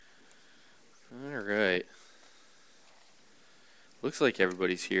Looks like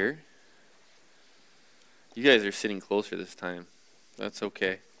everybody's here. You guys are sitting closer this time. That's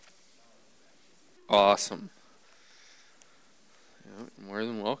okay. Awesome. Yeah, more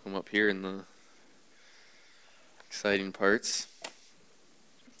than welcome up here in the exciting parts.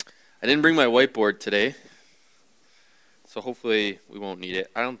 I didn't bring my whiteboard today, so hopefully we won't need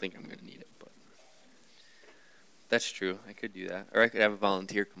it. I don't think I'm going to need it, but that's true. I could do that. Or I could have a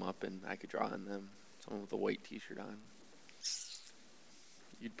volunteer come up and I could draw on them. Someone with a white t-shirt on.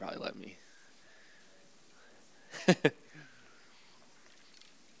 You'd probably let me.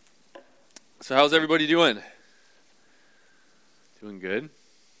 So how's everybody doing? Doing good?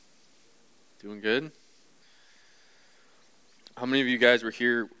 Doing good? How many of you guys were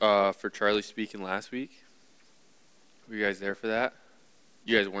here for Charlie speaking last week? Were you guys there for that?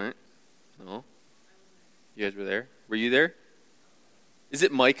 You guys weren't? No? You guys were there? Were you there? Is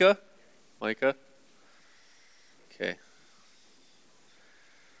it Micah? Micah? Okay.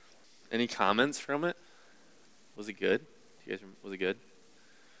 Any comments from it? Was it good? Was it good?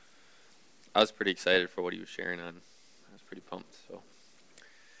 I was pretty excited for what he was sharing on. I was pretty pumped. So,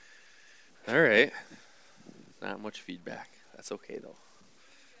 all right. Not much feedback. That's okay though.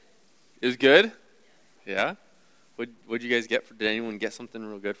 It was good. Yeah. What'd you guys get? Did anyone get something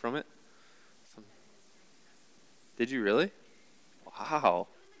real good from it? Did you really? Wow.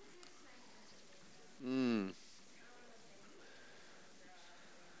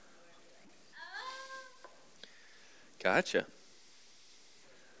 Gotcha.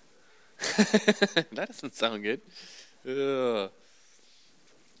 That doesn't sound good. Ugh.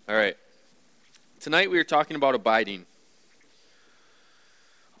 All right. Tonight we are talking about abiding.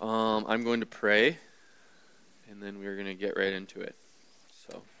 I'm going to pray, and then we're going to get right into it.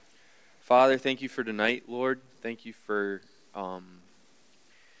 So, Father, thank you for tonight, Lord. Thank you for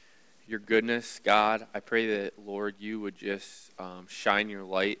your goodness, God. I pray that, Lord, you would just shine your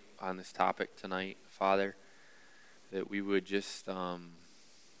light on this topic tonight, Father. That we would just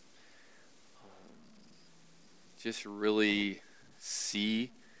really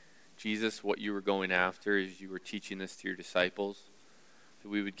see, Jesus, what you were going after as you were teaching this to your disciples. That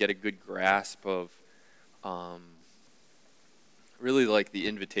we would get a good grasp of really like the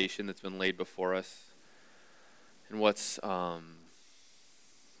invitation that's been laid before us. And what's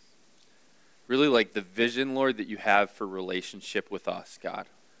really like the vision, Lord, that you have for relationship with us, God.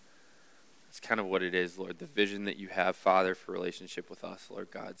 That's kind of what it is, Lord, the vision that you have, Father, for relationship with us,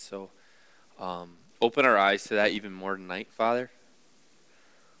 Lord God. So open our eyes to that even more tonight, Father.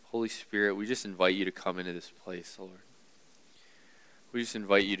 Holy Spirit, we just invite you to come into this place, Lord. We just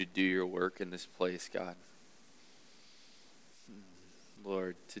invite you to do your work in this place, God.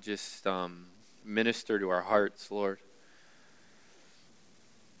 Lord, to just minister to our hearts, Lord.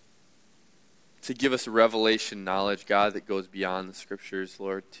 To give us revelation knowledge, God, that goes beyond the scriptures,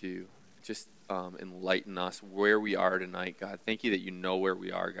 Lord, to just enlighten us where we are tonight, God. Thank you that you know where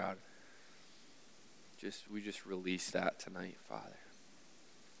we are, God. We just release that tonight, Father.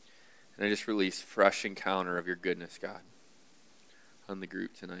 And I just release fresh encounter of your goodness, God, on the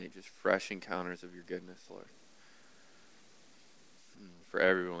group tonight. Just fresh encounters of your goodness, Lord. For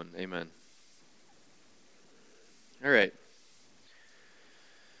everyone, amen. All right.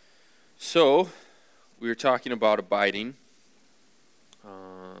 So, we were talking about abiding.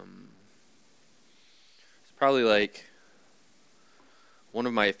 It's probably like one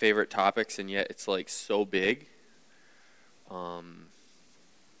of my favorite topics, and yet it's like so big.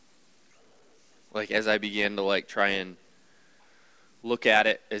 Like as I began to like try and look at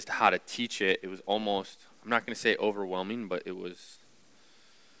it as to how to teach it, it was almost, I'm not going to say overwhelming, but it was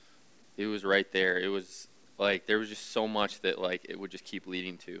right there. It was like there was just so much that like it would just keep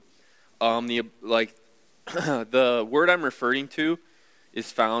leading to. The word I'm referring to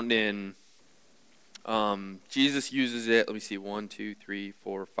is found in Jesus uses it. Let me see, 1, 2, 3,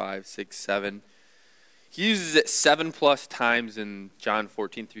 4, 5, 6, 7. He uses it 7+ times in John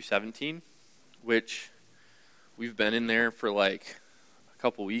 14 through 17, which we've been in there for like a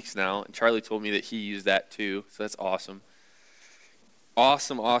couple weeks now. And Charlie told me that he used that too, so that's awesome.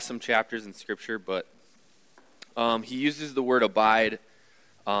 Awesome chapters in Scripture, but he uses the word abide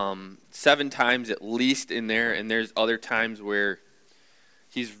 7 times at least in there, and there's other times where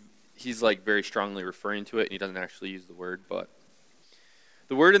he's like very strongly referring to it, and he doesn't actually use the word, but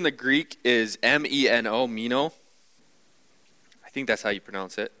the word in the Greek is meno, meno. I think that's how you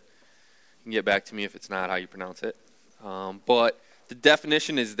pronounce it. You can get back to me if it's not how you pronounce it. But the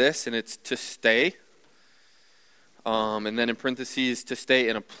definition is this, and it's to stay. And then in parentheses, to stay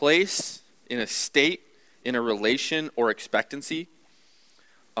in a place, in a state, in a relation, or expectancy.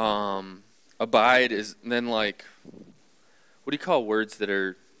 Abide is then like, what do you call words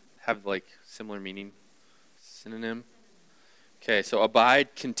that have like similar meaning? Synonym? Okay, so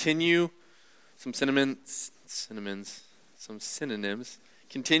abide, continue, some synonyms.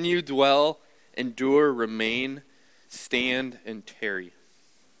 Continue, dwell, endure, remain, stand, and tarry.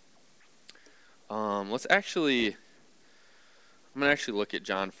 I'm going to actually look at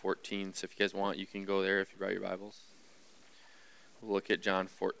John 14, so if you guys want, you can go there if you brought your Bibles. We'll look at John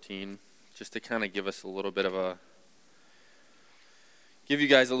 14, just to kind of give you guys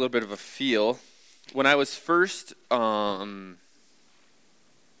a little bit of a feel. When I was first, when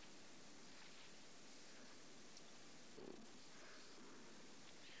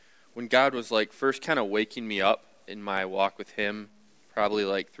God was like first kind of waking me up in my walk with Him, probably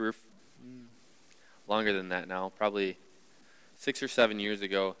like longer than that now, probably 6 or 7 years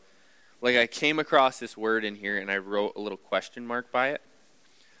ago, like I came across this word in here and I wrote a little question mark by it.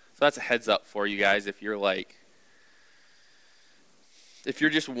 So that's a heads up for you guys if you're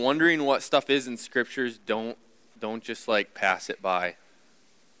just wondering what stuff is in scriptures, don't just like pass it by.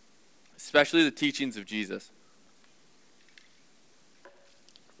 Especially the teachings of Jesus.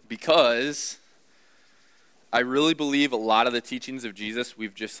 Because I really believe a lot of the teachings of Jesus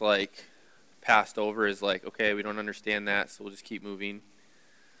we've just like passed over as like, okay, we don't understand that, so we'll just keep moving.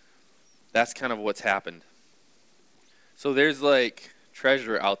 That's kind of what's happened. So there's like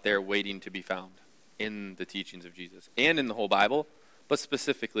treasure out there waiting to be found in the teachings of Jesus and in the whole Bible, but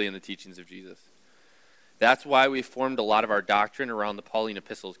specifically in the teachings of Jesus. That's why we formed a lot of our doctrine around the Pauline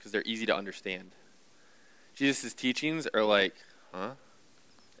epistles, because they're easy to understand. Jesus' teachings are like, huh?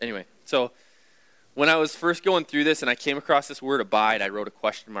 Anyway, so when I was first going through this and I came across this word abide, I wrote a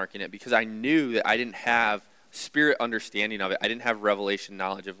question mark in it because I knew that I didn't have spirit understanding of it. I didn't have revelation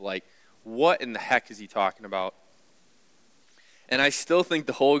knowledge of like, what in the heck is he talking about? And I still think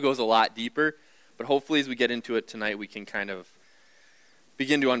the hole goes a lot deeper, but hopefully as we get into it tonight, we can kind of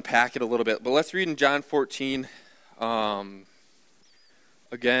begin to unpack it a little bit. But let's read in John 14. Once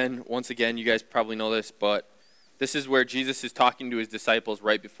again, you guys probably know this, but this is where Jesus is talking to his disciples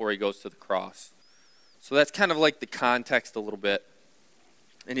right before he goes to the cross. So that's kind of like the context a little bit.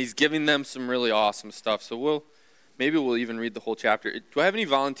 And he's giving them some really awesome stuff. So maybe we'll even read the whole chapter. Do I have any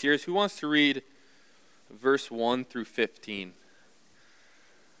volunteers? Who wants to read verse 1 through 15?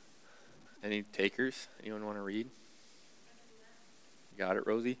 Any takers? Anyone want to read? Got it,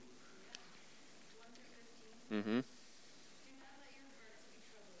 Rosie? 1 through 15.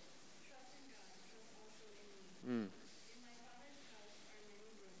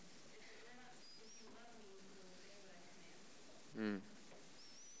 Mm.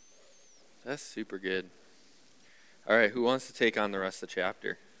 That's super good. All right, who wants to take on the rest of the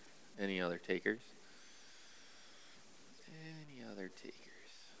chapter? Any other takers?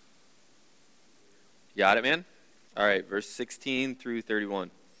 You got it, man? All right, verse 16 through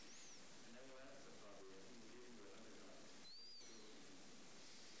 31.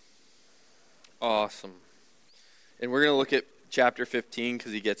 Awesome. And we're going to look at chapter 15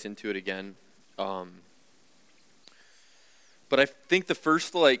 because he gets into it again. But I think the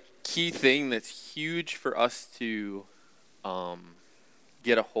first key thing that's huge for us to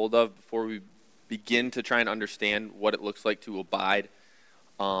get a hold of before we begin to try and understand what it looks like to abide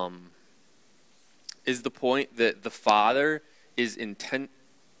is the point that the Father is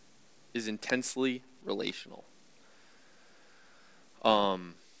intensely relational.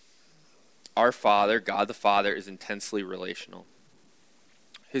 Our Father, God the Father, is intensely relational.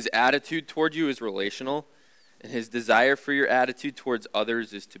 His attitude toward you is relational, and his desire for your attitude towards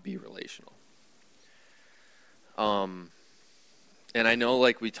others is to be relational. And I know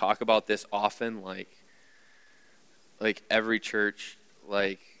we talk about this often, like every church,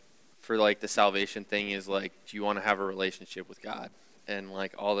 for the salvation thing is do you want to have a relationship with God? And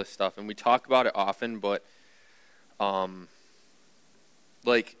all this stuff. And we talk about it often, but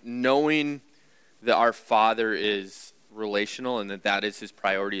knowing that our Father is relational and that is his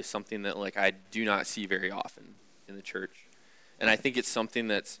priority is something that I do not see very often in the church. And I think it's something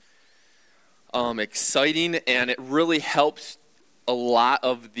that's exciting, and it really helps a lot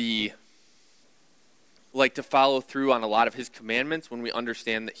of the to follow through on a lot of his commandments when we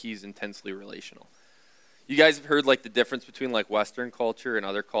understand that he's intensely relational. You guys have heard the difference between Western culture and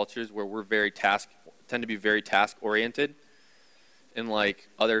other cultures where we're tend to be very task oriented. In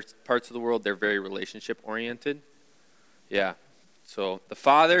other parts of the world, they're very relationship oriented. Yeah. So the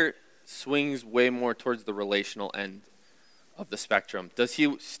Father swings way more towards the relational end of the spectrum. Does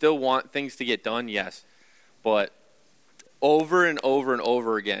he still want things to get done? Yes. But over and over and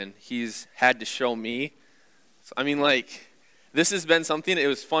over again, he's had to show me. I mean, This has been something, it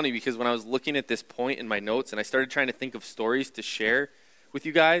was funny because when I was looking at this point in my notes and I started trying to think of stories to share with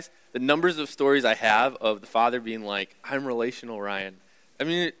you guys, the numbers of stories I have of the Father being like, I'm relational, Ryan. I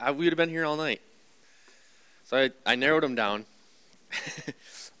mean, we would have been here all night. So I narrowed them down.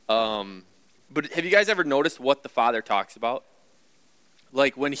 But have you guys ever noticed what the Father talks about?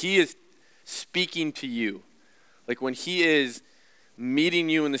 Like when he is speaking to you, like when he is meeting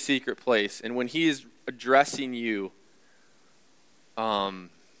you in the secret place, and when he is addressing you, you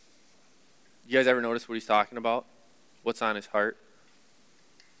guys ever notice what he's talking about? What's on his heart?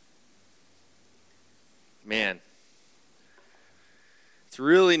 Man, it's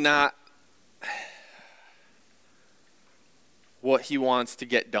really not what he wants to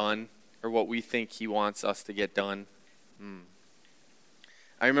get done or what we think he wants us to get done.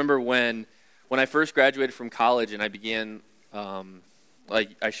 I remember when I first graduated from college and I began, like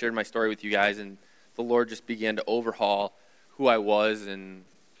I shared my story with you guys, and the Lord just began to overhaul who I was and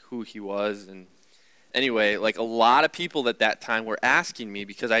who he was. And anyway, like a lot of people at that time were asking me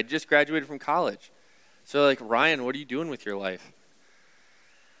because I just graduated from college. So like, Ryan, what are you doing with your life?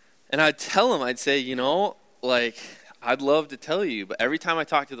 And I'd tell them, I'd say, like, I'd love to tell you, but every time I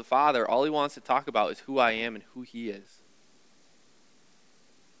talk to the Father, all he wants to talk about is who I am and who he is.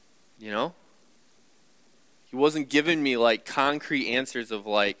 He wasn't giving me like concrete answers of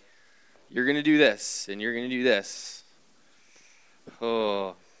like, you're going to do this and you're going to do this.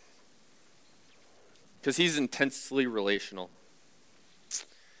 Oh. Because he's intensely relational.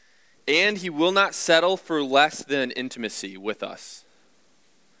 And he will not settle for less than intimacy with us.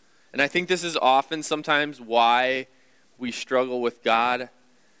 And I think this is often sometimes why we struggle with God,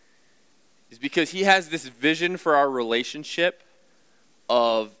 is because he has this vision for our relationship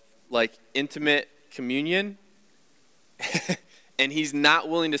of like intimate communion, and he's not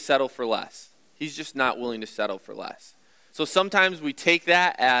willing to settle for less. He's just not willing to settle for less. So sometimes we take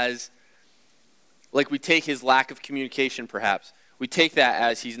that as, like we take his lack of communication perhaps, we take that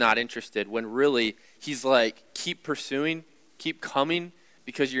as he's not interested, when really he's like, keep pursuing, keep coming,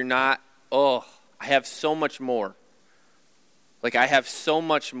 because you're not, I have so much more. Like I have so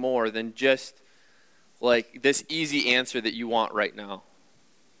much more than just like this easy answer that you want right now.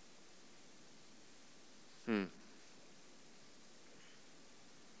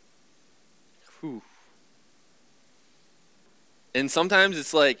 Whew. And sometimes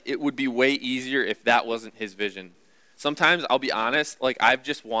it's like it would be way easier if that wasn't his vision. Sometimes, I'll be honest, like I've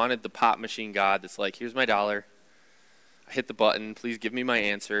just wanted the pop machine God that's like, here's my $1. I hit the button, please give me my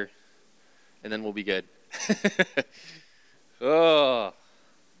answer, and then we'll be good. But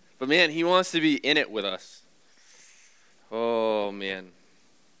man, he wants to be in it with us. Oh, man.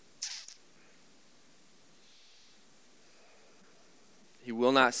 He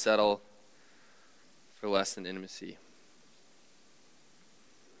will not settle for less than intimacy.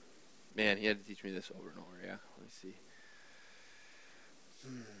 Man, he had to teach me this over and over, yeah. Let me see.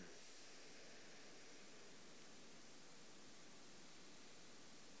 I'm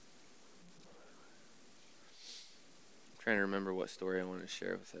trying to remember what story I want to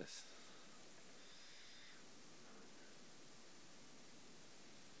share with this.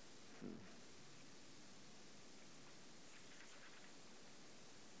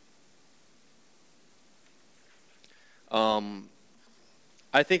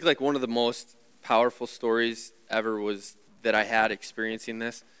 I think like one of the most powerful stories ever was that I had experiencing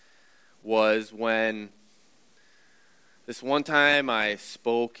this was when this one time I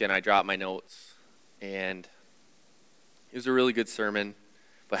spoke and I dropped my notes, and it was a really good sermon,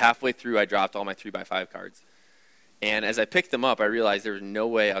 but halfway through I dropped all my 3x5 cards. And as I picked them up, I realized there was no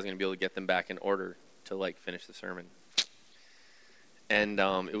way I was going to be able to get them back in order to like finish the sermon. And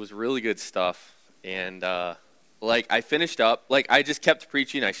it was really good stuff. And like I finished up, like I just kept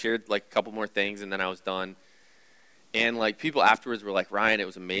preaching. I shared like a couple more things and then I was done. And like people afterwards were like, Ryan, it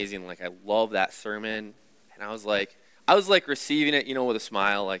was amazing. Like I love that sermon. And I was like receiving it, with a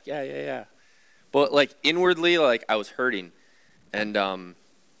smile, like, yeah. But like inwardly, like I was hurting. And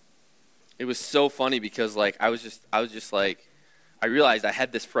it was so funny because like I was just like, I realized I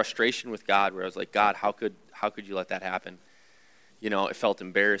had this frustration with God where I was like, God, how could you let that happen? It felt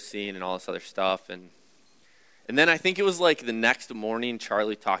embarrassing and all this other stuff. And then I think it was like the next morning,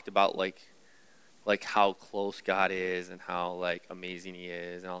 Charlie talked about like how close God is and how like amazing he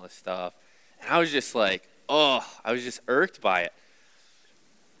is and all this stuff. And I was just like, I was just irked by it.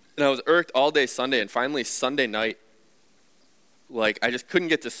 And I was irked all day Sunday, and finally Sunday night, like I just couldn't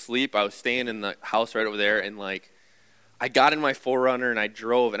get to sleep. I was staying in the house right over there, and like I got in my 4Runner and I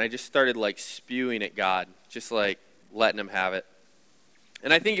drove, and I just started like spewing at God, just like letting him have it.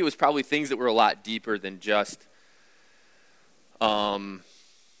 And I think it was probably things that were a lot deeper than just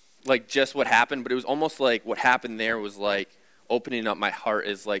like just what happened, but it was almost like what happened there was like opening up my heart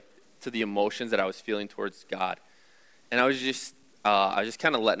is like to the emotions that I was feeling towards God. And I was just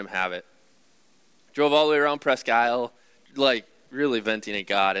kind of letting him have it. Drove all the way around Presque Isle, like really venting at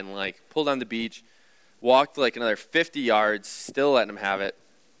God, and like pulled on the beach, walked like another 50 yards, still letting him have it.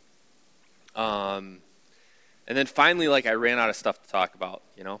 And then finally, like I ran out of stuff to talk about,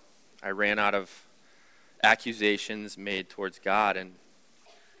 you know? I ran out of accusations made towards God, and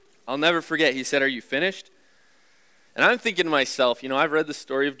I'll never forget, he said, "Are you finished?" And I'm thinking to myself, you know, I've read the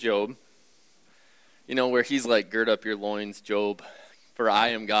story of Job, you know, where he's like, "Gird up your loins, Job, for I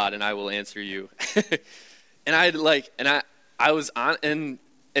am God and I will answer you." And I was on, and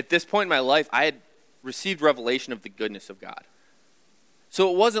at this point in my life, I had received revelation of the goodness of God.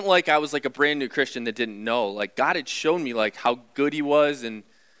 So it wasn't like I was like a brand new Christian that didn't know. Like God had shown me like how good he was and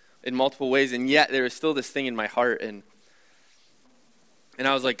in multiple ways, and yet there was still this thing in my heart, and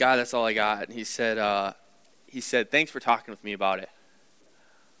I was like, "God, that's all I got." And he said, "Thanks for talking with me about it."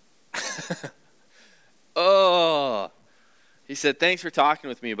 Oh, he said, "Thanks for talking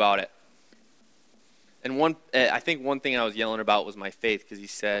with me about it." And I think one thing I was yelling about was my faith, because he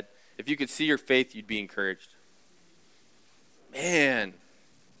said, "If you could see your faith, you'd be encouraged." Man.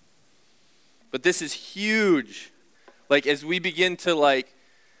 But this is huge. Like as we begin to like,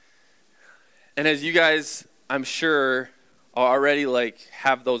 and as you guys, I'm sure, are already like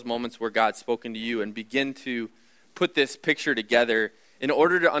have those moments where God's spoken to you and begin to put this picture together in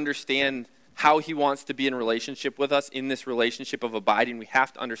order to understand how he wants to be in relationship with us in this relationship of abiding, we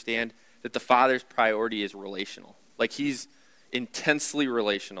have to understand that the Father's priority is relational. Like he's intensely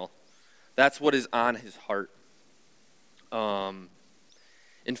relational. That's what is on his heart.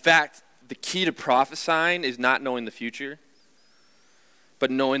 In fact, the key to prophesying is not knowing the future,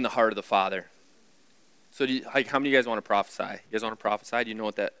 but knowing the heart of the Father. So how many of you guys want to prophesy? You guys want to prophesy? Do you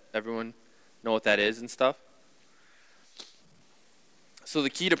know everyone know what that is and stuff? So the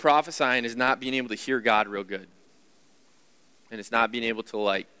key to prophesying is not being able to hear God real good. And it's not being able to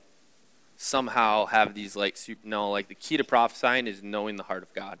like somehow have these like, the key to prophesying is knowing the heart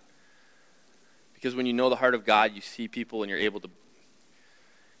of God. Because when you know the heart of God, you see people and you're able to,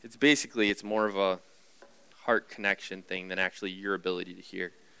 it's more of a heart connection thing than actually your ability to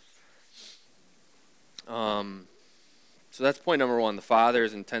hear. So that's point number one. The Father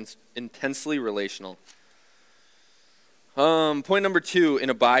is intensely relational. Point number two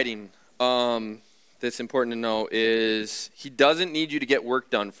in abiding, that's important to know is he doesn't need you to get work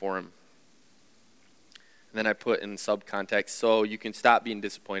done for him. And then I put in subcontext so you can stop being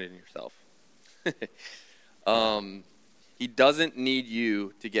disappointed in yourself. He doesn't need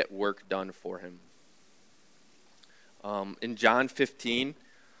you to get work done for him. In John 15,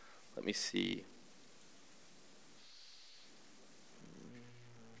 let me see.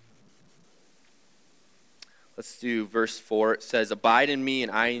 Let's do verse 4. It says, "Abide in me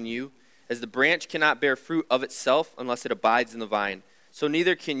and I in you. As the branch cannot bear fruit of itself unless it abides in the vine, so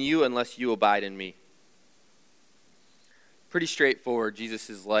neither can you unless you abide in me." Pretty straightforward.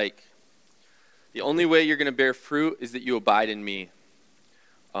 Jesus is like, the only way you're going to bear fruit is that you abide in me.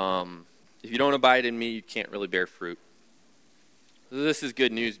 If you don't abide in me, you can't really bear fruit. This is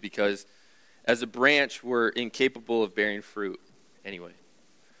good news because as a branch, we're incapable of bearing fruit anyway,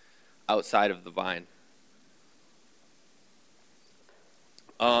 outside of the vine.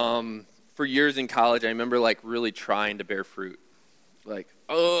 For years in college, I remember like really trying to bear fruit. Like,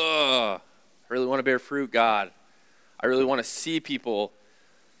 I really want to bear fruit, God. I really want to see people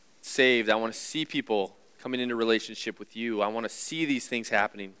saved. I want to see people coming into relationship with you. I want to see these things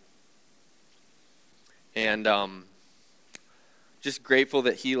happening. And just grateful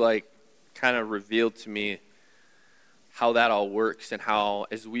that he like kind of revealed to me how that all works and how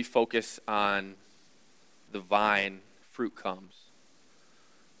as we focus on the vine, fruit comes.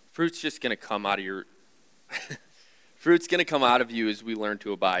 Fruit's just going to come out of your fruit's going to come out of you as we learn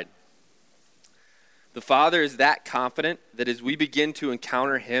to abide. The Father is that confident that as we begin to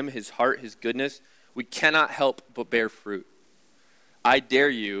encounter him, his heart, his goodness, we cannot help but bear fruit. I dare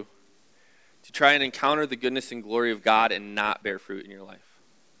you to try and encounter the goodness and glory of God and not bear fruit in your life.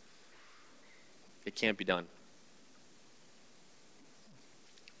 It can't be done.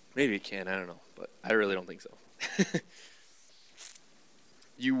 Maybe it can, I don't know, but I really don't think so.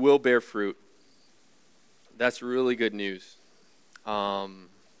 You will bear fruit. That's really good news. Oh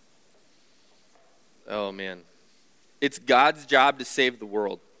man. It's God's job to save the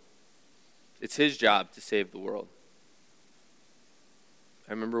world. It's his job to save the world.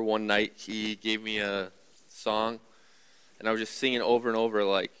 I remember one night he gave me a song and I was just singing over and over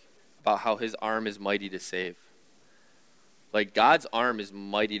like about how his arm is mighty to save. Like, God's arm is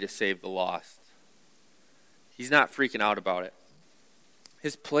mighty to save the lost. He's not freaking out about it.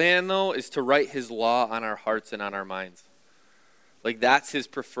 His plan, though, is to write his law on our hearts and on our minds. Like, that's his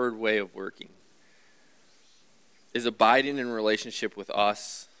preferred way of working, is abiding in relationship with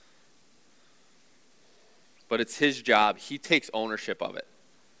us. But it's his job. He takes ownership of it.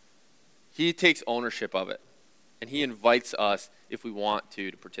 He takes ownership of it. And he invites us, if we want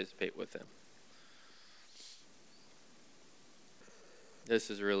to participate with him.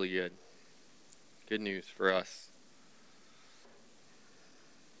 This is really good. Good news for us.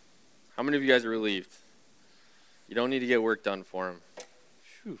 How many of you guys are relieved? You don't need to get work done for him.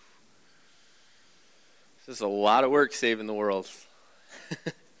 Whew. This is a lot of work saving the world.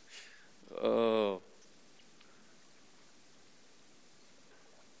 Oh.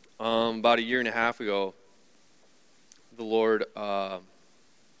 About a year and a half ago, the Lord,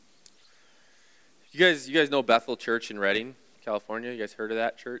 you guys know Bethel Church in Redding, California? You guys heard of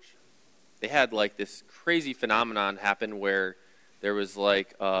that church? They had like this crazy phenomenon happen where there was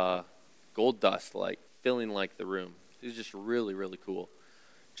like gold dust like filling like the room. It was just really, really cool.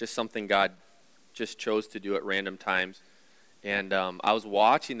 Just something God just chose to do at random times. And I was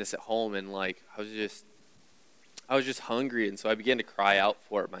watching this at home, and like I was just hungry, and so I began to cry out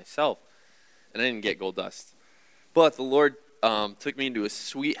for it myself. And I didn't get gold dust. But the Lord took me into a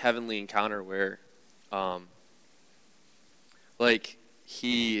sweet heavenly encounter where like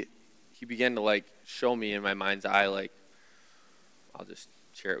he began to like show me in my mind's eye, like, I'll just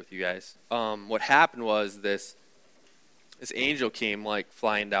share it with you guys. What happened was this angel came like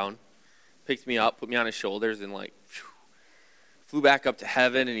flying down, picked me up, put me on his shoulders, and like flew back up to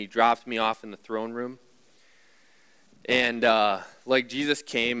heaven, and he dropped me off in the throne room. And like Jesus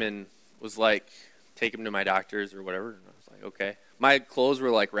came and was like, take him to my doctors or whatever. And I was like, okay. My clothes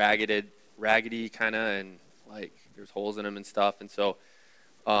were like raggedy kind of, and like there's holes in them and stuff. And so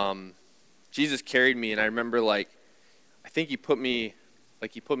Jesus carried me, and I remember like, I think he put me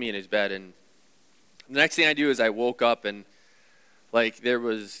in his bed, and the next thing I do is I woke up, and like there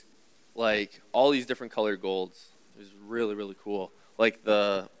was like all these different colored golds. It was really, really cool. Like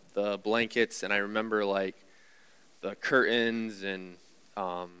the blankets, and I remember like the curtains, and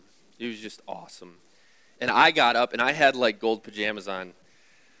it was just awesome. And I got up, and I had like gold pajamas on,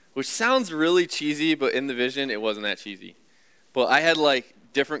 which sounds really cheesy, but in the vision, it wasn't that cheesy. But I had like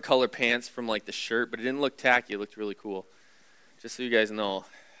different color pants from like the shirt, but it didn't look tacky. It looked really cool. Just so you guys know.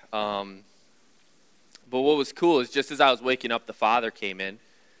 But what was cool is just as I was waking up, the Father came in,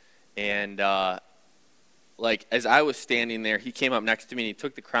 and like as I was standing there, he came up next to me, and he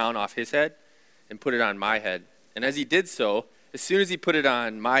took the crown off his head and put it on my head. And as he did so, as soon as he put it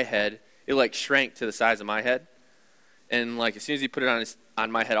on my head, it like shrank to the size of my head. And like as soon as he put it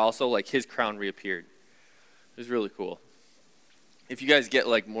on my head also, like his crown reappeared. It was really cool. If you guys get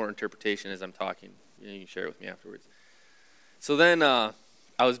like more interpretation as I'm talking, you can share it with me afterwards. So then I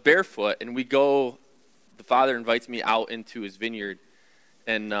was barefoot, and the Father invites me out into his vineyard,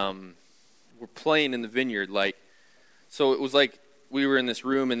 and we're playing in the vineyard. Like, so it was like we were in this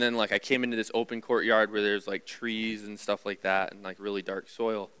room, and then like I came into this open courtyard where there's like trees and stuff like that, and like really dark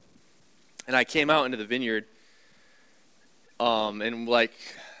soil. And I came out into the vineyard, and like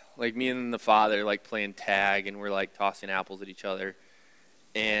me and the Father like playing tag, and we're like tossing apples at each other.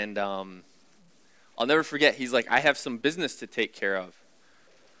 And I'll never forget, he's like, I have some business to take care of.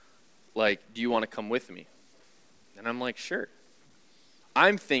 Like, do you want to come with me? And I'm like, sure.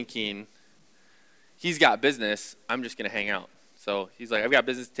 I'm thinking, he's got business, I'm just going to hang out. So he's like, I've got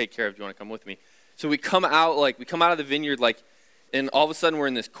business to take care of, do you want to come with me? So we come out of the vineyard, like, and all of a sudden we're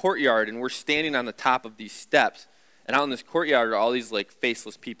in this courtyard, and we're standing on the top of these steps. And out in this courtyard are all these like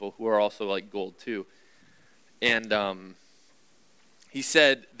faceless people who are also like gold too. And he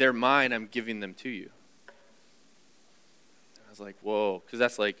said, they're mine, I'm giving them to you. I was like, whoa, because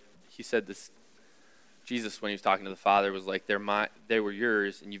that's like, he said this, Jesus, when he was talking to the Father, was like, they were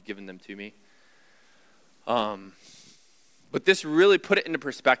yours, and you've given them to me. But this really put it into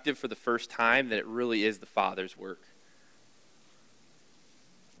perspective for the first time that it really is the Father's work.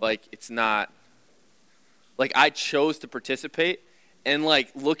 Like, it's not, like, I chose to participate, and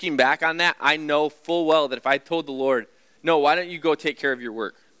like, looking back on that, I know full well that if I told the Lord, no, why don't you go take care of your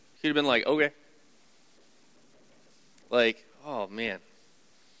work? He'd have been like, okay. Like, oh man.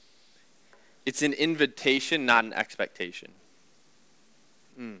 It's an invitation, not an expectation.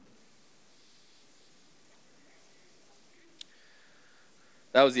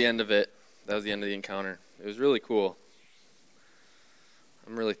 That was the end of it. That was the end of the encounter. It was really cool.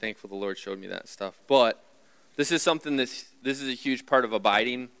 I'm really thankful the Lord showed me that stuff. But this is something this is a huge part of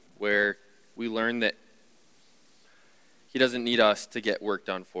abiding, where we learn that He doesn't need us to get work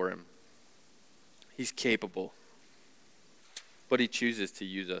done for him. He's capable. But he chooses to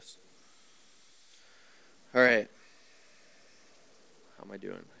use us. All right. How am I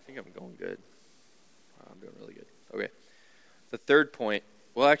doing? I think I'm going good. Wow, I'm doing really good. Okay. The third point.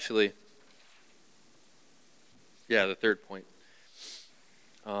 Well, actually, the third point.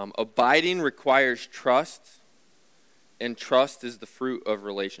 Abiding requires trust, and trust is the fruit of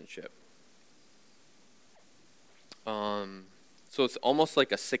relationship. So it's almost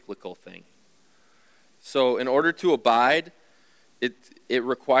like a cyclical thing. So in order to abide, it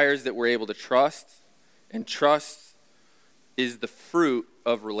requires that we're able to trust, and trust is the fruit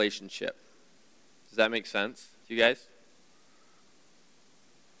of relationship. Does that make sense to you guys?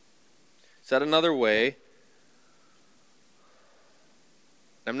 Said another way,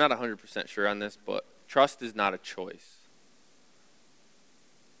 I'm not 100% sure on this, but trust is not a choice.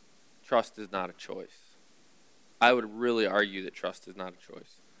 Trust is not a choice. I would really argue that trust is not a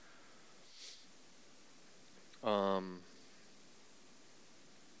choice.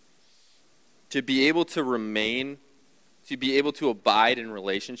 To be able to remain, to be able to abide in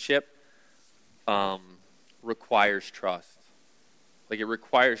relationship requires trust. Like it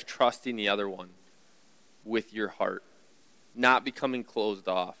requires trusting the other one with your heart, not becoming closed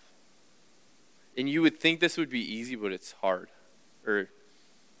off. And you would think this would be easy, but it's hard. Or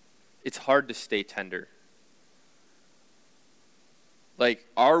it's hard to stay tender. Like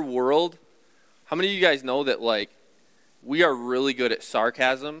our world, how many of you guys know that like we are really good at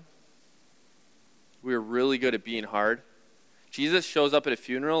sarcasm? We are really good at being hard. Jesus shows up at a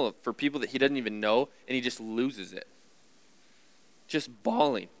funeral for people that he doesn't even know, and he just loses it. Just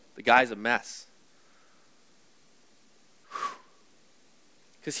bawling. The guy's a mess.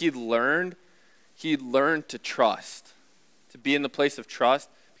 Because he'd learned to trust, to be in the place of trust.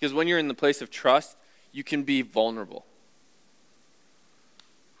 Because when you're in the place of trust, you can be vulnerable.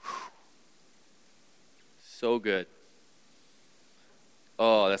 So good.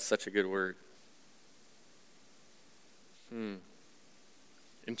 Oh, that's such a good word.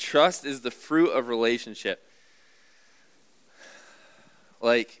 And trust is the fruit of relationship.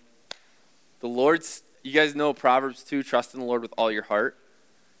 Like, you guys know Proverbs 2, trust in the Lord with all your heart,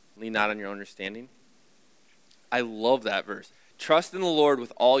 lean not on your own understanding. I love that verse. Trust in the Lord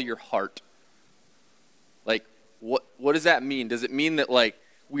with all your heart. Like, what does that mean? Does it mean that, like,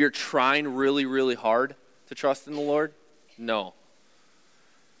 we are trying really, really hard to trust in the Lord? No.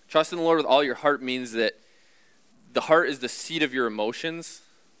 Trust in the Lord with all your heart means that the heart is the seat of your emotions.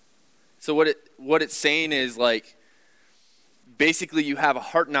 So what it's saying is, like, basically you have a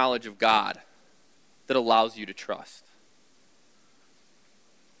heart knowledge of God that allows you to trust.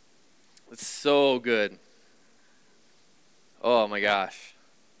 It's so good. Oh my gosh.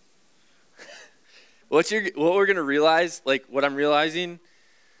 What we're going to realize, like what I'm realizing,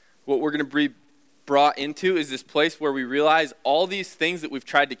 what we're going to be brought into is this place where we realize all these things that we've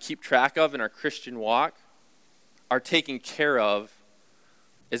tried to keep track of in our Christian walk are taken care of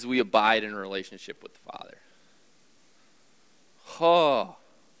as we abide in a relationship with the Father. Oh,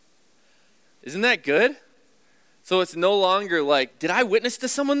 isn't that good? So it's no longer like, did I witness to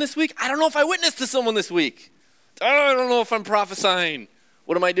someone this week? I don't know if I witnessed to someone this week. I don't know if I'm prophesying.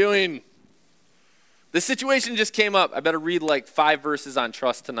 What am I doing? This situation just came up. I better read like 5 verses on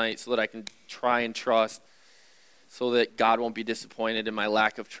trust tonight so that I can try and trust, so that God won't be disappointed in my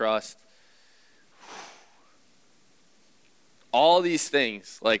lack of trust. All these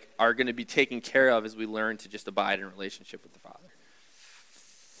things like are going to be taken care of as we learn to just abide in a relationship with the Father.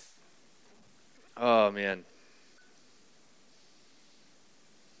 Oh, man.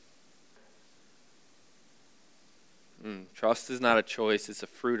 Trust is not a choice. It's a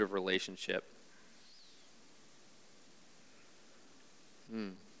fruit of relationship.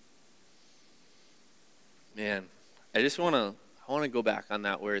 Man, I want to go back on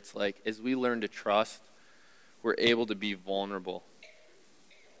that where it's like, as we learn to trust, we're able to be vulnerable.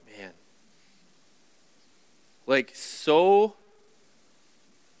 Man. Like, so,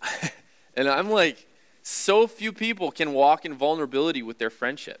 and I'm like, so few people can walk in vulnerability with their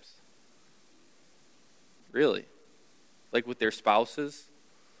friendships. Really. Like with their spouses.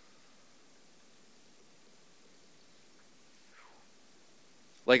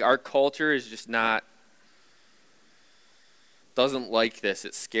 Like our culture is just doesn't like this.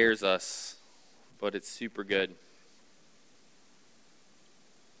 It scares us, but it's super good.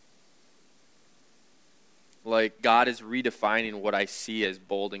 Like God is redefining what I see as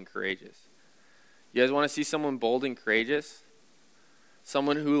bold and courageous. You guys want to see someone bold and courageous?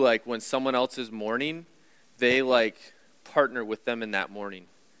 Someone who, like, when someone else is mourning, they, like, partner with them in that mourning.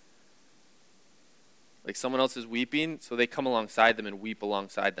 Like someone else is weeping, so they come alongside them and weep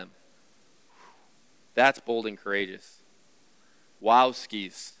alongside them. That's bold and courageous. Wow,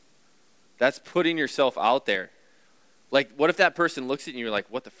 skis. That's putting yourself out there. Like, what if that person looks at you and you're like,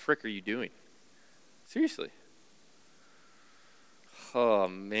 what the frick are you doing? Seriously. Oh,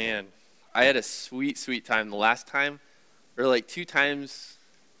 man. I had a sweet, sweet time. The last time, or like 2 times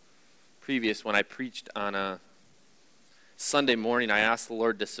previous when I preached on a Sunday morning, I asked the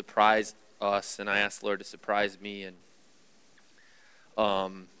Lord to surprise us, and I asked the Lord to surprise me. And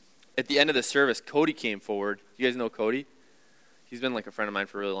at the end of the service, Cody came forward. You guys know Cody? He's been like a friend of mine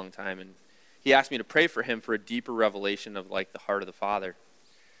for a really long time, and he asked me to pray for him for a deeper revelation of like the heart of the Father.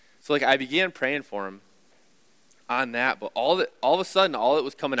 So like I began praying for him on that, but all of a sudden, all that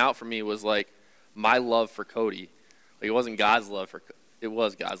was coming out from me was like my love for Cody. Like it wasn't God's love for, it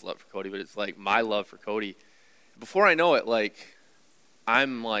was God's love for Cody, but it's like my love for Cody. Before I know it, like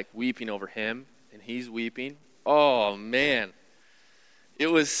I'm like weeping over him, and he's weeping. Oh man, it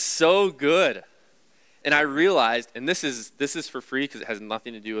was so good. And I realized, and this is for free because it has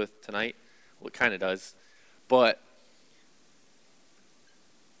nothing to do with tonight. Well, it kind of does. But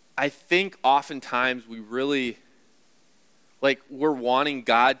I think oftentimes we really, like, we're wanting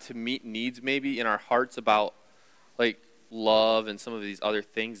God to meet needs maybe in our hearts about, like, love and some of these other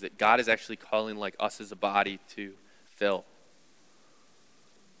things that God is actually calling, like, us as a body to fill.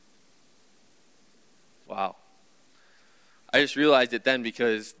 Wow. I just realized it then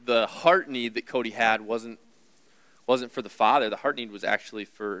because the heart need that Cody had wasn't for the Father. The heart need was actually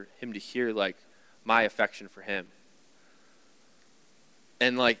for him to hear, like, my affection for him.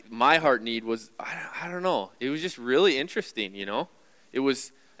 And, like, my heart need was, I don't know. It was just really interesting, you know? It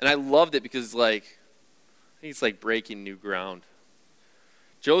was, and I loved it because, like, I think it's like breaking new ground.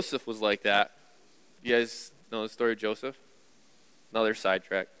 Joseph was like that. You guys know the story of Joseph? Another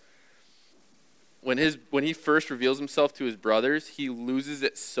sidetrack. When he first reveals himself to his brothers, he loses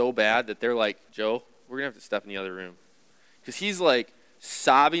it so bad that they're like, Joe, we're going to have to step in the other room. Because he's like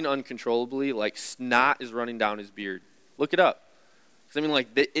sobbing uncontrollably, like snot is running down his beard. Look it up. Because I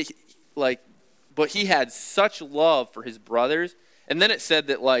mean, but he had such love for his brothers. And then it said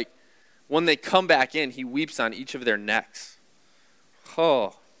that, like, when they come back in, he weeps on each of their necks.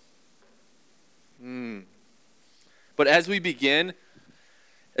 Oh. But as we begin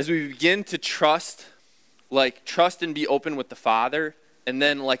to trust and be open with the Father, and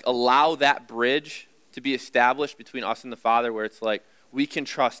then like allow that bridge to be established between us and the Father, where it's like we can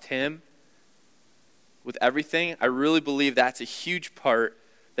trust him with everything, I really believe that's a huge part.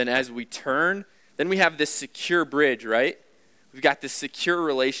 Then as we turn, then we have this secure bridge, right? We've got this secure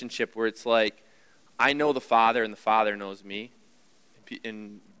relationship where it's like, I know the Father and the Father knows me,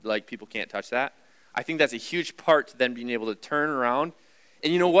 and like people can't touch that. I think that's a huge part to then being able to turn around.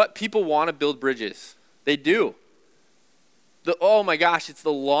 And you know what? People want to build bridges. They do. Oh my gosh, it's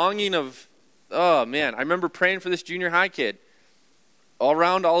the longing of, oh man, I remember praying for this junior high kid, all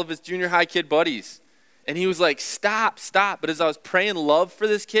around all of his junior high kid buddies. And he was like, stop. But as I was praying love for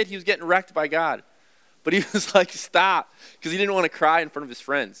this kid, he was getting wrecked by God. But he was like, stop, because he didn't want to cry in front of his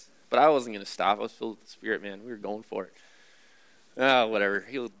friends. But I wasn't going to stop. I was filled with the Spirit, man. We were going for it. Whatever.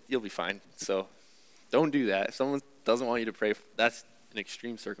 You'll be fine. So don't do that. If someone doesn't want you to pray, that's an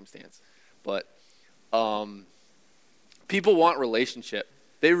extreme circumstance. But people want relationship.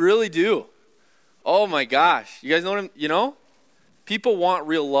 They really do. Oh my gosh. You guys know? People want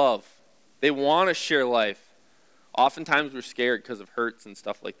real love. They want to share life. Oftentimes we're scared because of hurts and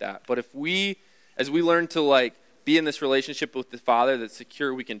stuff like that. But as we learn to like be in this relationship with the Father that's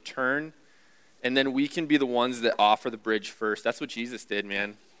secure, we can turn, and then we can be the ones that offer the bridge first. That's what Jesus did,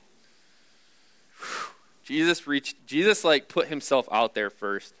 man. Jesus like put himself out there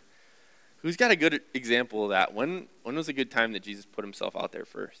first. Who's got a good example of that? When was a good time that Jesus put himself out there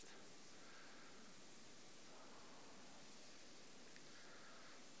first?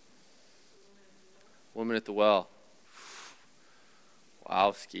 Woman at the well.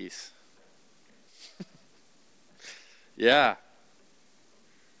 Wow, skis. Yeah.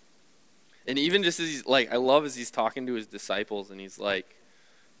 And even just as he's like, I love as he's talking to his disciples, and he's like,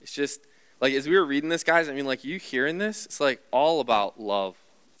 it's just, like, as we were reading this, guys, I mean, like, you hearing this? It's like all about love.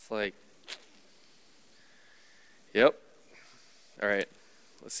 It's like, yep. All right.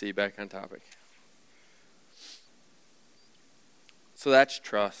 Let's see, back on topic. So that's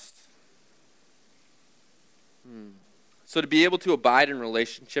trust. So to be able to abide in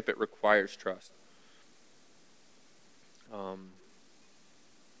relationship, it requires trust.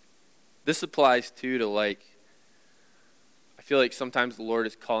 This applies too to like, I feel like sometimes the Lord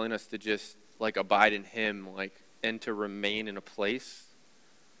is calling us to just like abide in him, like, and to remain in a place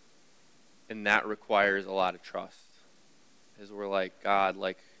And that requires a lot of trust. As we're like, God,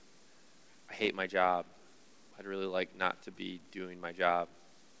 like, I hate my job. I'd really like not to be doing my job.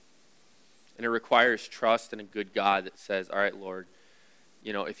 And it requires trust in a good God that says, all right, Lord,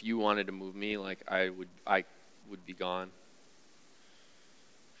 you know, if you wanted to move me, like, I would be gone.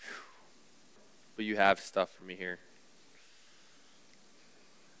 But you have stuff for me here.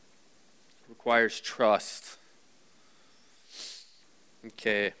 It requires trust.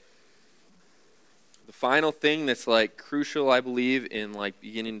 Okay. The final thing that's like crucial, I believe, in like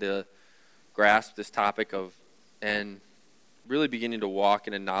beginning to grasp this topic of, and really beginning to walk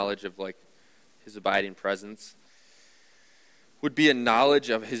in a knowledge of like his abiding presence, would be a knowledge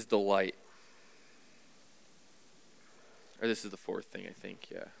of his delight. Or this is the fourth thing, I think,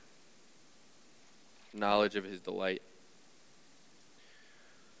 yeah. Knowledge of his delight.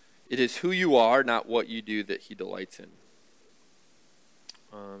 It is who you are, not what you do, that he delights in.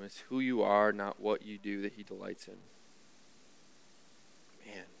 It's who you are, not what you do, that he delights in.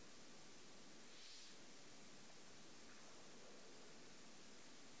 Man.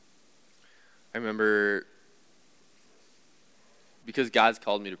 I remember, because God's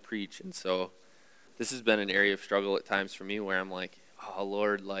called me to preach, and so this has been an area of struggle at times for me where I'm like, oh,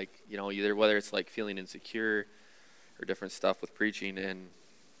 Lord, like, you know, either whether it's like feeling insecure or different stuff with preaching. And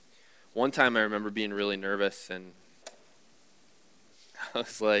one time I remember being really nervous, and I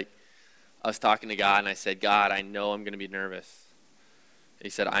was talking to God, and I said, God, I know I'm going to be nervous. And he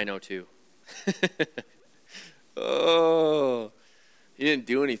said, I know too. Oh, he didn't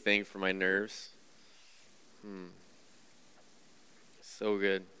do anything for my nerves. So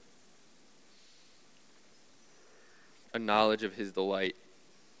good. A knowledge of his delight.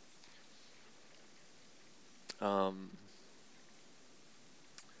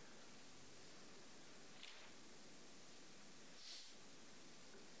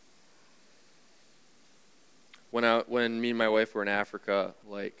 When me and my wife were in Africa,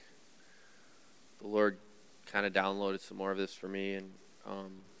 like, the Lord kind of downloaded some more of this for me, and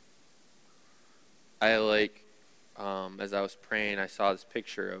as I was praying, I saw this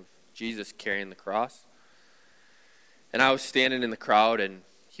picture of Jesus carrying the cross. And I was standing in the crowd, and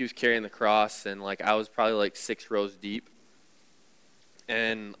he was carrying the cross, and like I was probably like 6 rows deep.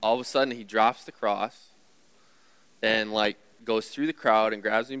 And all of a sudden, he drops the cross, and like goes through the crowd and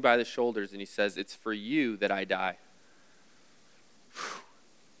grabs me by the shoulders, and he says, "It's for you that I die."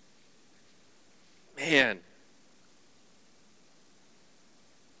 Man.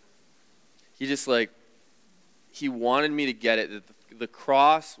 He wanted me to get it, that the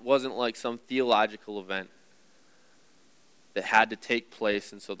cross wasn't like some theological event that had to take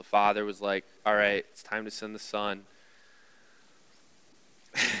place. And so the Father was like, all right, it's time to send the Son.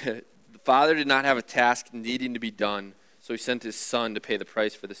 The Father did not have a task needing to be done, so he sent his Son to pay the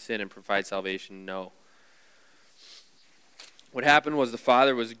price for the sin and provide salvation. No. What happened was the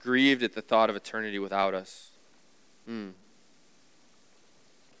Father was grieved at the thought of eternity without us.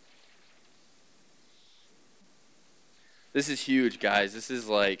 This is huge, guys. This is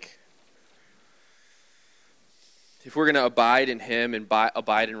like, if we're going to abide in him and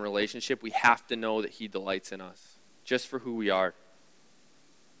abide in relationship, we have to know that he delights in us, just for who we are.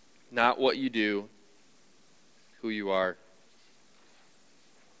 Not what you do, who you are.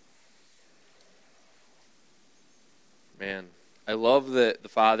 Man, I love that the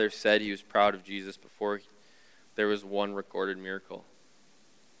Father said he was proud of Jesus before there was one recorded miracle.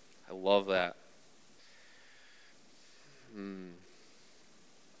 I love that.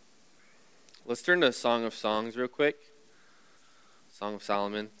 Let's turn to Song of Songs real quick. Song of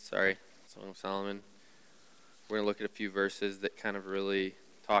Solomon. We're going to look at a few verses that kind of really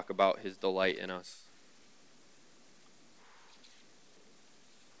talk about his delight in us.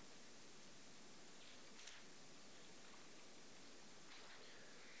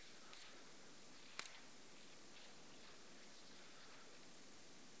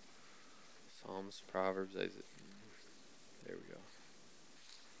 Psalms, Proverbs, Isaiah. There we go.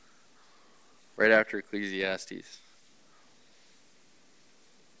 Right after Ecclesiastes.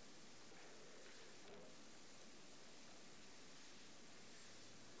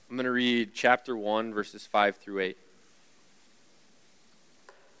 I'm going to read chapter 1, verses 5 through 8.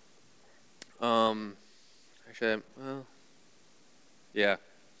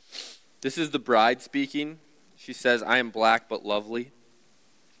 This is the bride speaking. She says, I am black but lovely.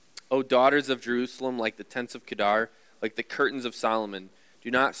 O daughters of Jerusalem, like the tents of Kedar, like the curtains of Solomon, do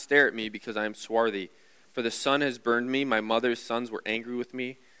not stare at me because I am swarthy. For the sun has burned me, my mother's sons were angry with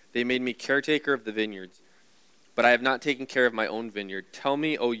me. They made me caretaker of the vineyards. But I have not taken care of my own vineyard. Tell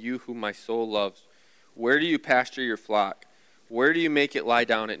me, O you whom my soul loves, where do you pasture your flock? Where do you make it lie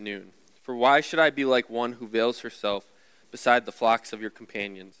down at noon? For why should I be like one who veils herself beside the flocks of your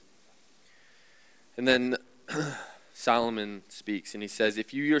companions? And then Solomon speaks, and he says,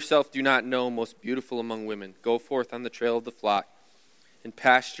 if you yourself do not know, most beautiful among women, go forth on the trail of the flock and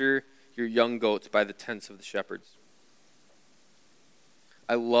pasture your young goats by the tents of the shepherds.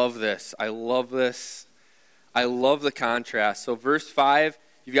 I love this. I love this. I love the contrast. So verse 5,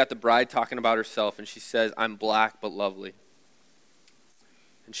 you've got the bride talking about herself, and she says, I'm black but lovely.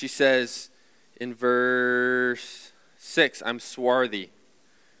 And she says in verse 6, I'm swarthy,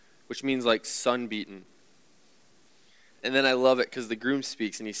 which means like sun-beaten. And then I love it because the groom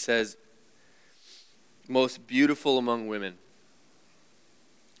speaks, and he says, most beautiful among women.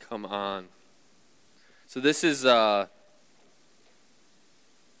 Come on. So this is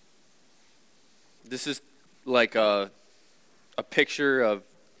like a picture of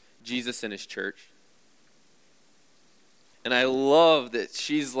Jesus and his church. And I love that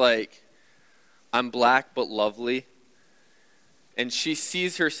she's like, I'm black but lovely. And she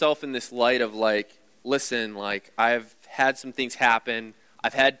sees herself in this light of like, listen, like I've had some things happen.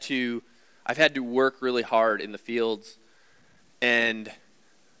 I've had to work really hard in the fields. And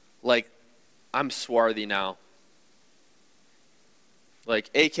like I'm swarthy now. Like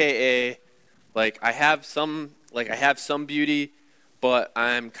AKA like I have some beauty, but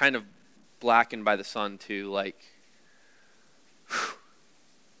I'm kind of blackened by the sun too, like whew.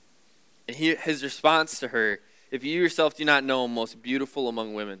 And his response to her, if you yourself do not know, most beautiful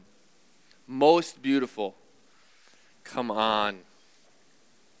among women. Most beautiful. Come on.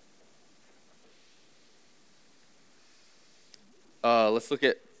 Let's look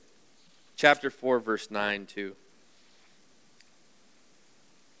at chapter 4, verse 9 too.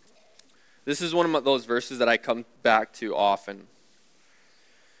 This is one of those verses that I come back to often.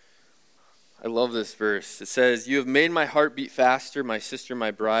 I love this verse. It says, you have made my heart beat faster, my sister, my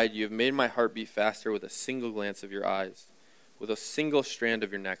bride. You have made my heart beat faster with a single glance of your eyes, with a single strand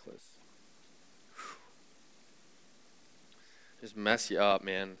of your necklace. Just mess you up,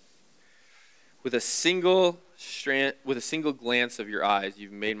 man. With a single glance of your eyes,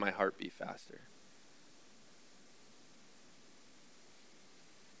 you've made my heart beat faster.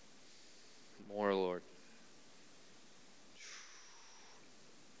 More, Lord.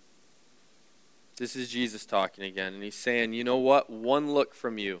 This is Jesus talking again, and he's saying, you know what? One look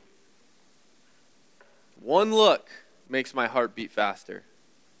from you. One look makes my heart beat faster.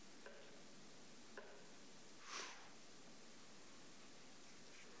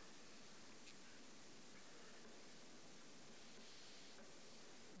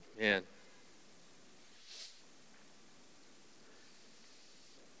 Man.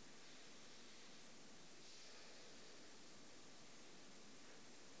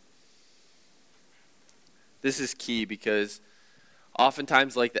 This is key because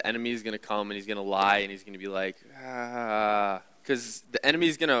oftentimes, like, the enemy is going to come and he's going to lie and he's going to be like, because the enemy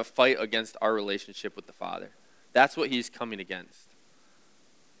is going to fight against our relationship with the Father. That's what he's coming against.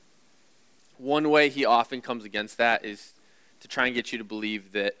 One way he often comes against that is to try and get you to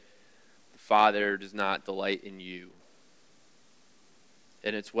believe that the Father does not delight in you.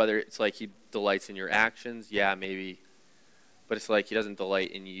 And it's whether it's like he delights in your actions, yeah, maybe. But it's like he doesn't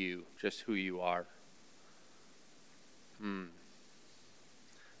delight in you, just who you are.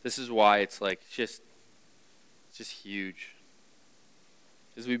 This is why it's like just huge.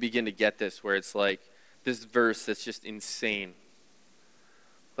 As we begin to get this, where it's like this verse that's just insane.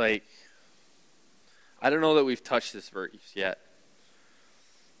 Like, I don't know that we've touched this verse yet.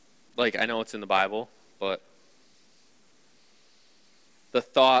 Like, I know it's in the Bible, but the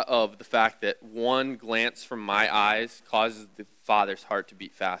thought of the fact that one glance from my eyes causes the Father's heart to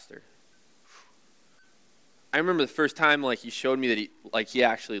beat faster. I remember the first time, like, he showed me that he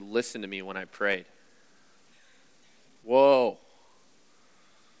actually listened to me when I prayed. Whoa.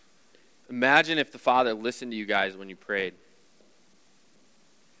 Imagine if the Father listened to you guys when you prayed.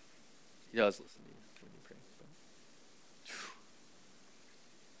 He does listen to you when you pray.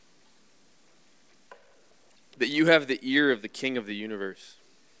 That you have the ear of the King of the universe.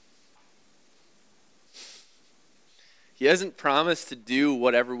 He hasn't promised to do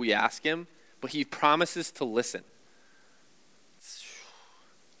whatever we ask him, but he promises to listen.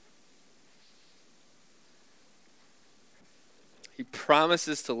 He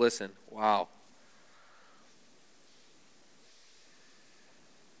promises to listen. Wow.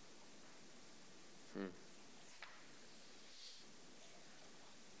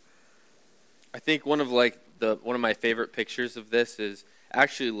 I think one of my favorite pictures of this is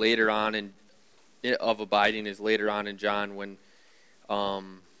actually later on of abiding is later on in John when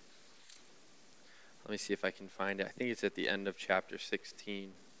let me see if I can find it. I think it's at the end of chapter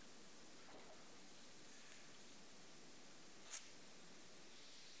 16.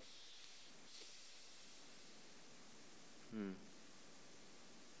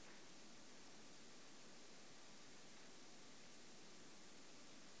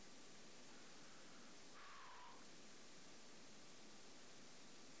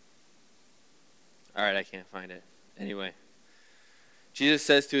 All right, I can't find it. Anyway, Jesus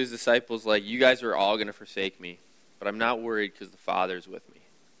says to his disciples, like, you guys are all going to forsake me, but I'm not worried because the Father's with me.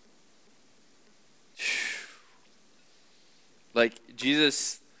 Like,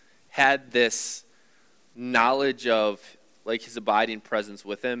 Jesus had this knowledge of, like, his abiding presence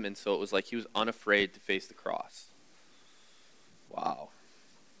with him, and so it was like he was unafraid to face the cross. Wow.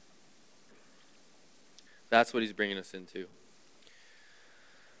 That's what he's bringing us into.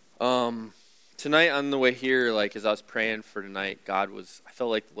 Tonight on the way here, like, as I was praying for tonight, I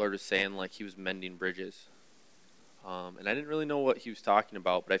felt like the Lord was saying, like, he was mending bridges. And I didn't really know what he was talking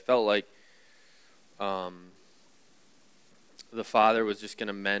about, but I felt like the Father was just going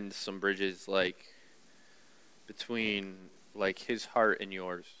to mend some bridges, like, between, like, his heart and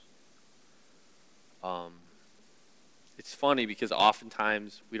yours. It's funny because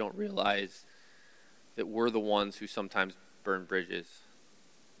oftentimes we don't realize that we're the ones who sometimes burn bridges.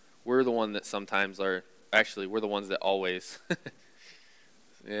 We're the one that sometimes we're the ones that always,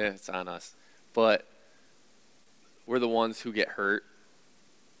 yeah, it's on us. But we're the ones who get hurt.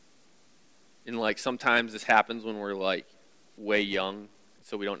 And, like, sometimes this happens when we're, like, way young,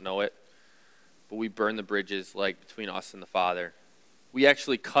 so we don't know it. But we burn the bridges, like, between us and the Father. We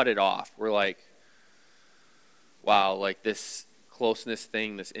actually cut it off. We're like, wow, like, this closeness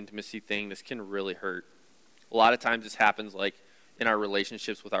thing, this intimacy thing, this can really hurt. A lot of times this happens, like, in our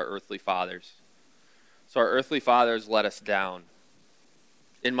relationships with our earthly fathers. So our earthly fathers let us down.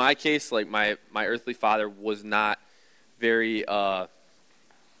 In my case, like, my earthly father was not very,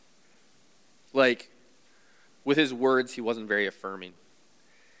 like, with his words, he wasn't very affirming.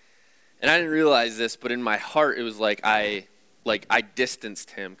 And I didn't realize this, but in my heart, it was like I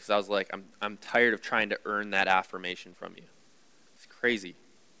distanced him because I was like, I'm tired of trying to earn that affirmation from you. It's crazy.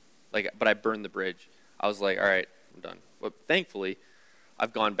 Like, but I burned the bridge. I was like, all right, I'm done. But thankfully,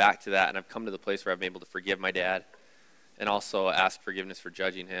 I've gone back to that, and I've come to the place where I'm able to forgive my dad and also ask forgiveness for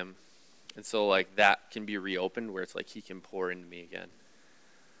judging him. And so, like, that can be reopened where it's like he can pour into me again.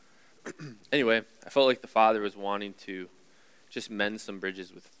 Anyway, I felt like the Father was wanting to just mend some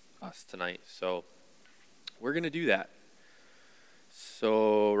bridges with us tonight. So we're going to do that.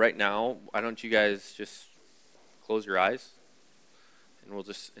 So right now, why don't you guys just close your eyes, and we'll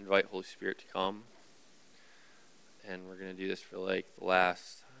just invite Holy Spirit to come. And we're going to do this for like the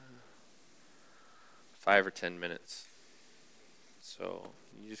last 5 or 10 minutes. So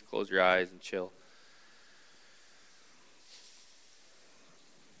you just close your eyes and chill.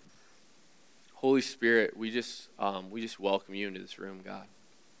 Holy Spirit, we just welcome you into this room, God.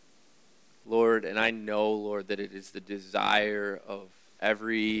 Lord, and I know, Lord, that it is the desire of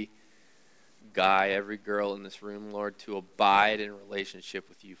every guy, every girl in this room, Lord, to abide in relationship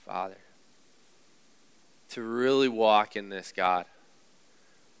with you, Father. To really walk in this, God.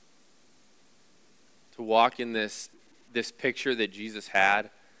 To walk in this picture that Jesus had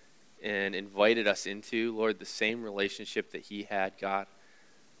and invited us into, Lord, the same relationship that he had, God,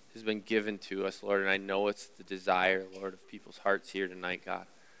 has been given to us, Lord, and I know it's the desire, Lord, of people's hearts here tonight, God.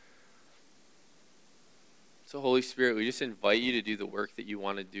 So, Holy Spirit, we just invite you to do the work that you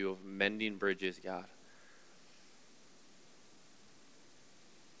want to do of mending bridges, God.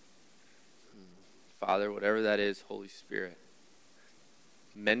 Father, whatever that is, Holy Spirit,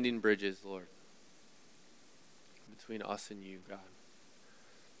 mending bridges, Lord, between us and you, God.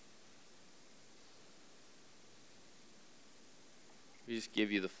 We just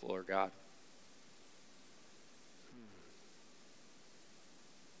give you the floor, God.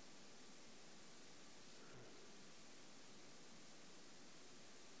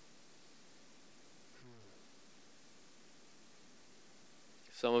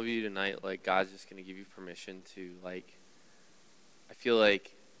 Some of you tonight, like, God's just going to give you permission to, like, I feel like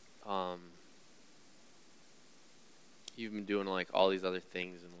you've been doing, like, all these other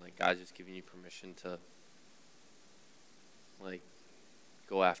things, and, like, God's just giving you permission to, like,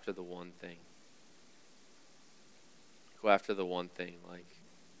 go after the one thing. Go after the one thing, like,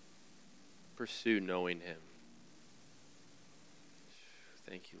 pursue knowing him.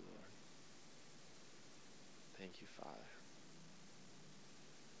 Thank you, Lord. Thank you, Father.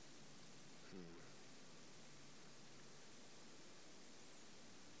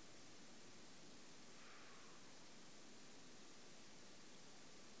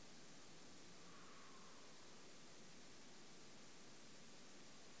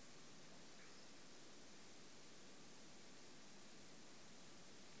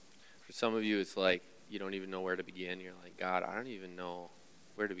 For some of you, it's like you don't even know where to begin. You're like, God, I don't even know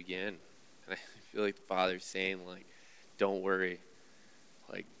where to begin. And I feel like the Father's saying, like, don't worry.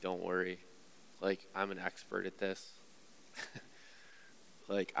 Like, don't worry. Like, I'm an expert at this.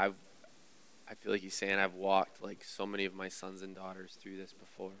 Like, I've I feel like he's saying I've walked like so many of my sons and daughters through this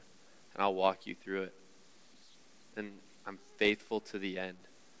before, and I'll walk you through it. And I'm faithful to the end.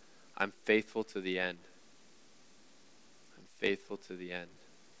 I'm faithful to the end. I'm faithful to the end.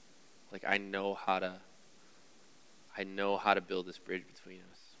 Like I know how to build this bridge between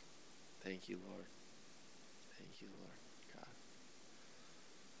us. Thank you, Lord. Thank you, Lord. God.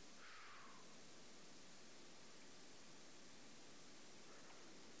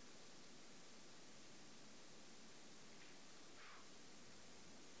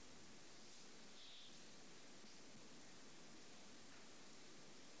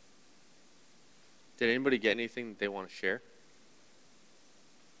 Did anybody get anything that they want to share?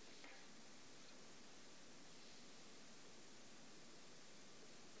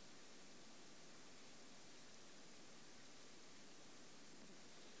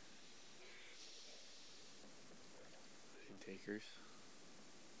 Any takers?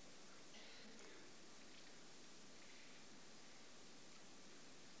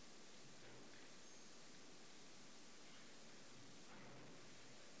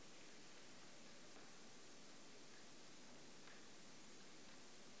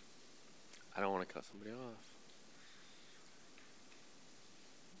 I don't want to cut somebody off.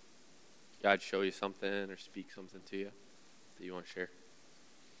 God show you something or speak something to you that you want to share?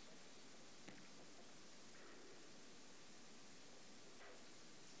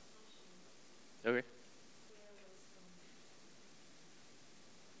 Okay.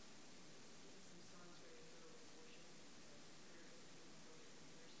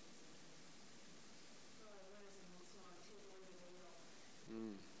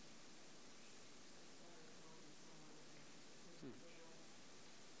 Mm.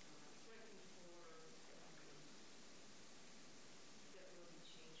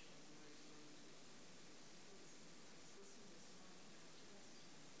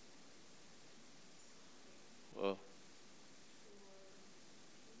 Whoa.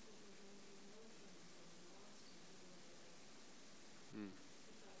 Mm.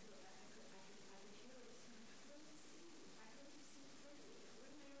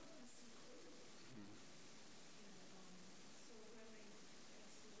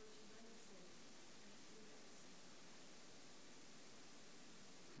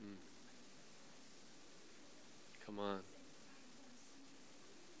 Mm. Come on.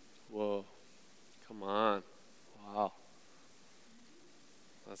 Whoa. Come on. Wow.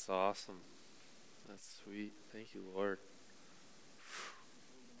 That's awesome. That's sweet. Thank you, Lord.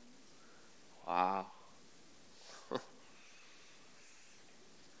 Wow.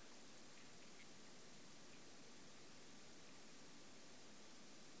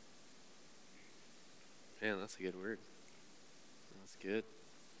 Man, that's a good word. That's good.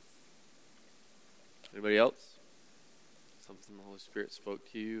 Anybody else? Something the Holy Spirit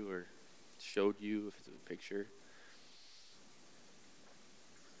spoke to you or showed you, if it's a picture?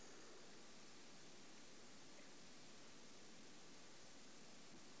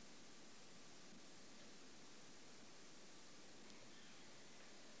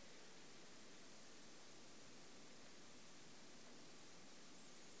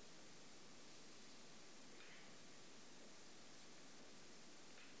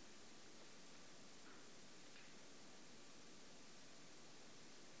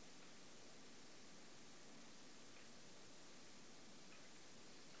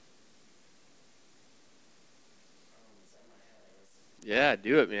 Yeah,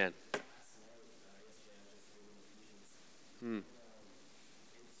 do it, man. Hmm.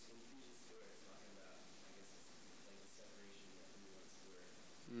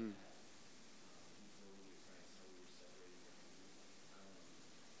 Hmm.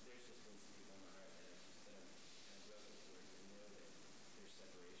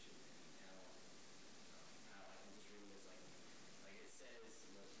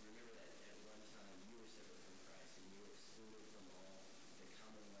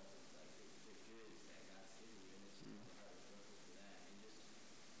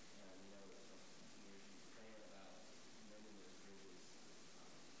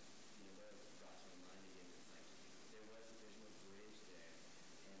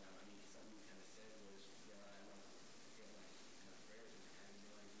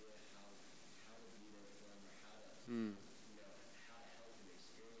 Hmm.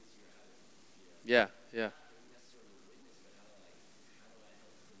 Yeah, yeah.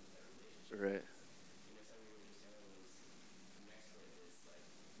 Right.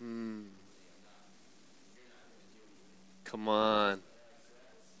 Hmm. Come on.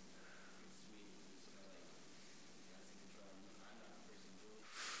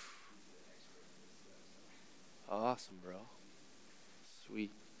 Awesome, bro.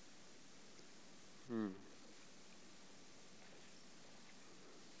 Sweet.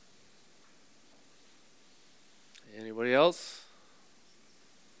 Anybody else?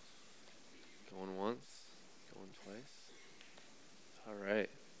 Going once, going twice. All right.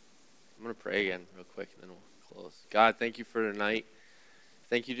 I'm going to pray again real quick, and then we'll close. God, thank you for tonight.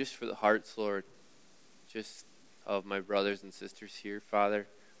 Thank you just for the hearts, Lord, just of my brothers and sisters here, Father,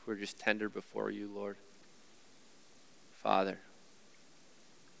 who are just tender before you, Lord. Father.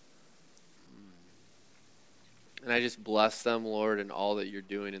 And I just bless them, Lord, and all that you're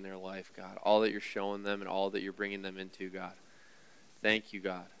doing in their life, God. All that you're showing them and all that you're bringing them into, God. Thank you,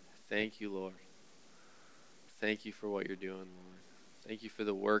 God. Thank you, Lord. Thank you for what you're doing, Lord. Thank you for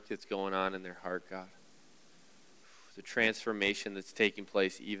the work that's going on in their heart, God. The transformation that's taking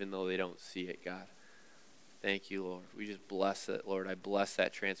place even though they don't see it, God. Thank you, Lord. We just bless it, Lord. I bless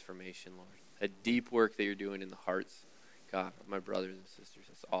that transformation, Lord. That deep work that you're doing in the hearts, God, of my brothers and sisters.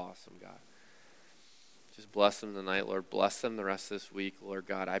 That's awesome, God. Just bless them tonight, Lord. Bless them the rest of this week, Lord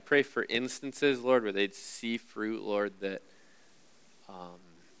God. I pray for instances, Lord, where they'd see fruit, Lord, that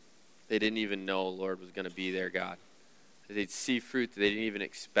they didn't even know, Lord, was going to be there, God. That they'd see fruit that they didn't even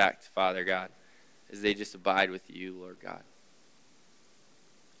expect, Father God, as they just abide with you, Lord God.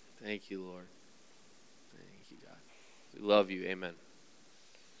 Thank you, Lord. Thank you, God. We love you. Amen.